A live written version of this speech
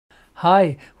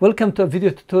Hi, welcome to a video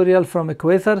tutorial from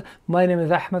Equaser. My name is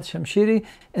Ahmed Shamshiri.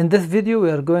 In this video we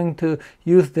are going to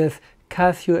use this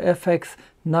Casio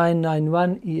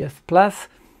FX-115ES PLUS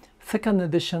second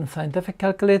edition scientific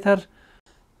calculator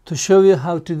to show you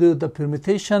how to do the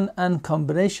permutation and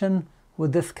combination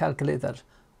with this calculator.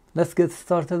 Let's get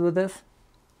started with this.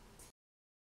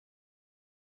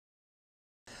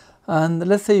 And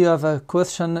let's say you have a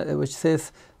question which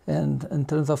says in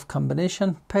terms of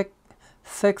combination, pick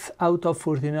 6 out of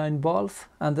 49 balls,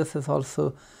 and this is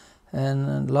also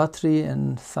in lottery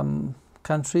in some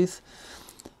countries.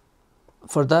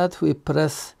 For that we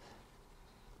press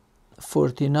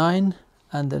 49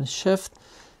 and then shift.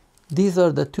 These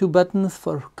are the two buttons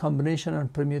for combination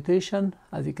and permutation.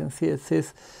 As you can see, it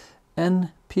says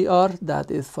NPR, that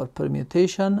is for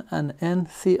permutation, and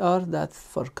NCR, that's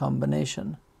for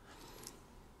combination.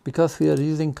 Because we are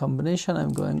using combination,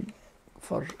 I'm going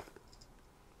for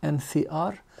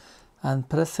NCR and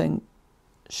pressing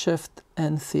shift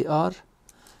NCR.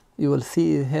 You will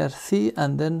see here C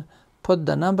and then put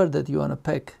the number that you want to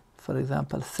pick, for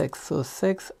example 6. So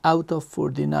 6 out of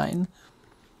 49,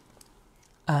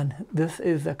 and this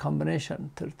is the combination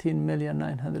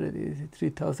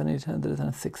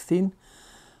 13,983,816.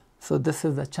 so this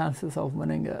is the chances of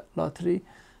winning a lottery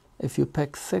if you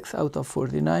pick 6 out of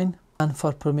 49. And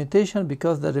for permutation,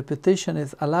 because the repetition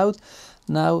is allowed,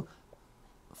 now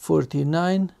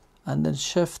 49 and then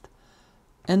shift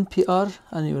NPR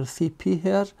and you will see P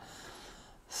here.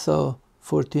 So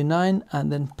 49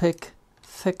 and then pick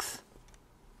 6,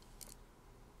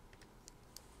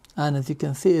 and as you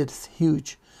can see it's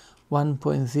huge,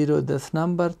 1.0, this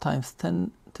number times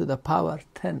 10 to the power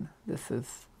 10. This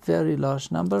is very large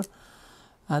number,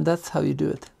 and that's how you do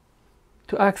it.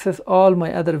 To access all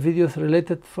my other videos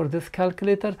related for this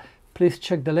calculator, please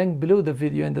check the link below the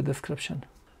video in the description.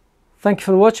 Thank you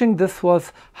for watching. This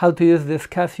was how to use this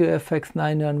Casio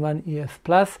FX-115ES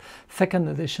PLUS second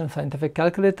edition scientific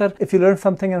calculator. If you learned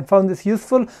something and found this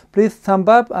useful, please thumb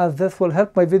up, as this will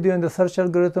help my video in the search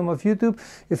algorithm of YouTube.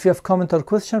 If you have comment or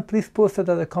question, please post it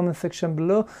at the comment section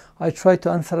below. I try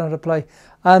to answer and reply.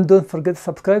 And don't forget to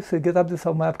subscribe so you get updates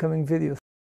of my upcoming videos.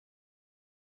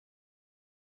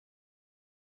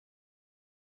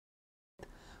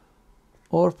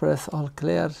 Or press all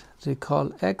clear,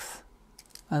 recall X,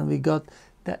 and we got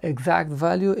the exact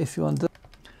value. If you want this,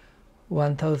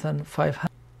 1,500,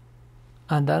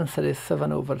 and the answer is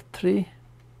 7/3,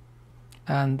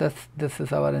 and this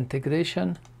is our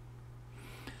integration,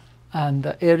 and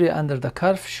the area under the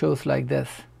curve shows like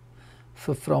this.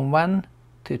 So from 1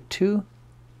 to 2,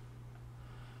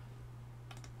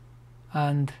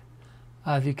 and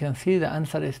as you can see the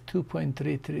answer is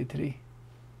 2.333.